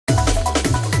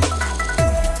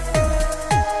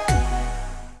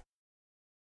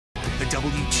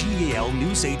KDAL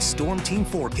News 8 Storm Team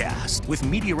Forecast with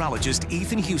meteorologist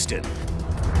Ethan Houston.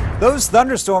 Those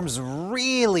thunderstorms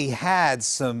really had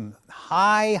some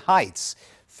high heights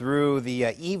through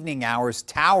the evening hours,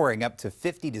 towering up to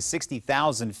 50 to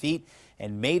 60,000 feet,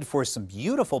 and made for some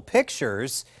beautiful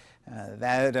pictures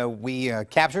that we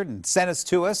captured and sent us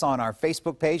to us on our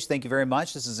Facebook page. Thank you very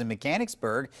much. This is in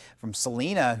Mechanicsburg from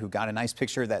Selena, who got a nice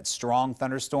picture of that strong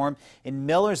thunderstorm. In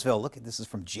Millersville, look, this is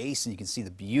from Jason. You can see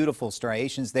the beautiful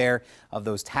striations there of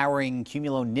those towering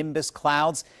cumulonimbus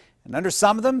clouds. And under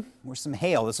some of them were some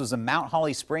hail. This was in Mount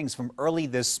Holly Springs from early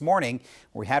this morning,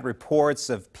 where we had reports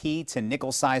of peat and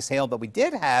nickel-sized hail, but we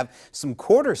did have some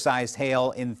quarter-sized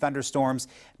hail in thunderstorms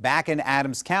back in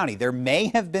Adams County. There may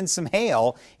have been some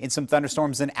hail in some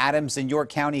thunderstorms in Adams and York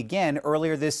County again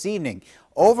earlier this evening.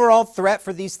 Overall threat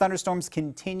for these thunderstorms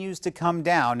continues to come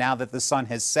down now that the sun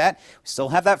has set. We still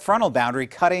have that frontal boundary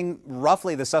cutting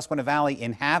roughly the Susquehanna Valley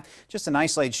in half. Just an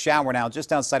isolated shower now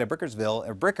just outside of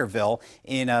Brickerville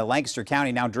in Lancaster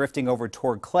County, now drifting over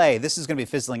toward Clay. This is going to be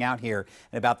fizzling out here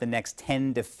in about the next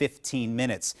 10 to 15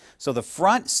 minutes. So the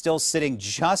front still sitting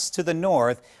just to the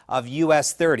north of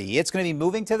US 30. It's going to be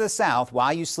moving to the south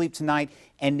while you sleep tonight,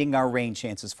 ending our rain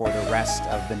chances for the rest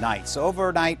of the night. So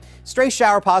overnight, stray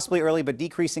shower possibly early, but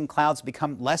decreasing clouds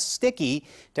become less sticky.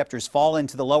 Temperatures fall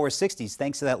into the lower 60s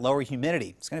thanks to that lower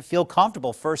humidity. It's going to feel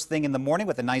comfortable first thing in the morning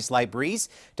with a nice light breeze.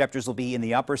 Temperatures will be in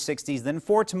the upper 60s. Then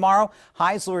for tomorrow,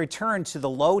 highs will return to the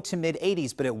low to mid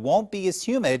 80s, but it won't be as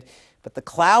humid. But the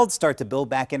clouds start to build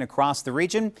back in across the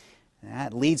region.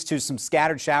 That leads to some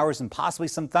scattered showers and possibly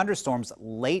some thunderstorms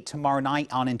late tomorrow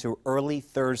night on into early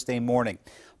Thursday morning.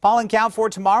 Pollen count for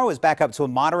tomorrow is back up to a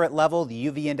moderate level. The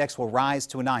UV index will rise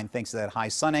to a 9 thanks to that high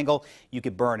sun angle. You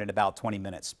could burn in about 20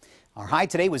 minutes. Our high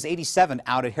today was 87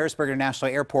 out at Harrisburg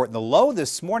International Airport, and the low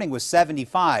this morning was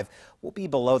 75. We'll be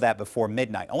below that before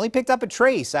midnight. Only picked up a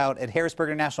trace out at Harrisburg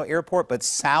International Airport, but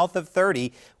south of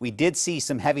 30, we did see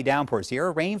some heavy downpours. Here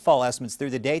are rainfall estimates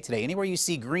through the day today. Anywhere you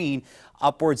see green,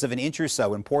 upwards of an inch or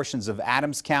so in portions of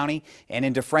Adams County and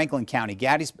into Franklin County.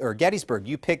 Gettysburg,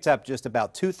 you picked up just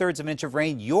about 2/3 of an inch of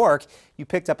rain. York, you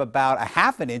picked up about a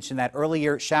half an inch in that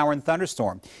earlier shower and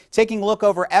thunderstorm. Taking a look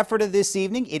over Ephrata this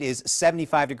evening, it is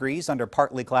 75 degrees under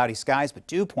partly cloudy skies, but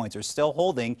dew points are still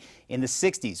holding in the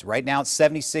 60s. Right now it's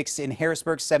 76 in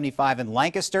Harrisburg, 75 in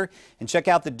Lancaster. And check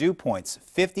out the dew points,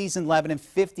 50s in Lebanon,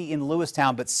 50 in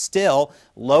Lewistown, but still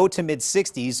low to mid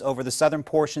 60s over the southern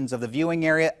portions of the viewing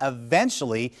area.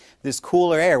 Eventually, this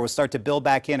cooler air will start to build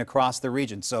back in across the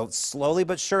region. So slowly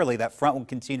but surely, that front will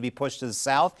continue to be pushed to the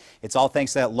south. It's all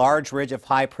thanks to that large ridge of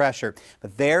high pressure.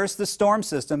 But there's the storm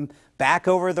system back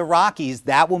over the Rockies.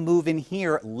 That will move in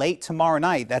here late tomorrow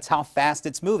night. That's how fast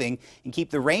it's moving, and keep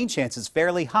the rain chances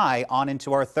fairly high on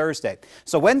into our Thursday.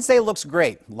 So Wednesday looks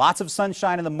great. Lots of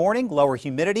sunshine in the morning, lower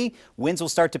humidity. Winds will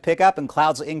start to pick up and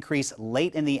clouds will increase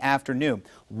late in the afternoon.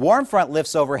 Warm front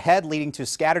lifts overhead, leading to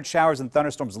scattered showers and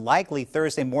thunderstorms likely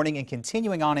Thursday morning and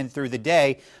continuing on in through the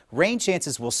day. Rain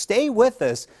chances will stay with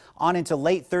us on into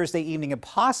late Thursday evening and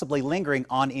possibly lingering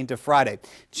on into Friday.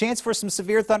 Chance for some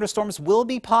severe thunderstorms will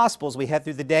be possible as we head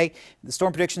through the day. The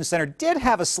Storm Prediction Center did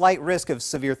have a slight risk of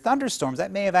severe thunderstorms.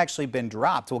 That may have actually been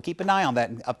dropped. We'll keep an eye on that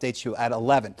and update you at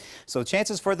 11. So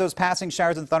chances for those passing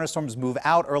showers and thunderstorms move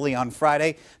out early on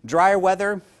Friday. Drier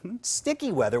weather,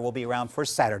 sticky weather will be around for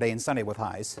Saturday and Sunday with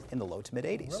highs in the low to mid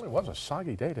 80s. It really was a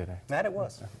soggy day today. That it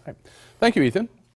was. Right. Thank you, Ethan.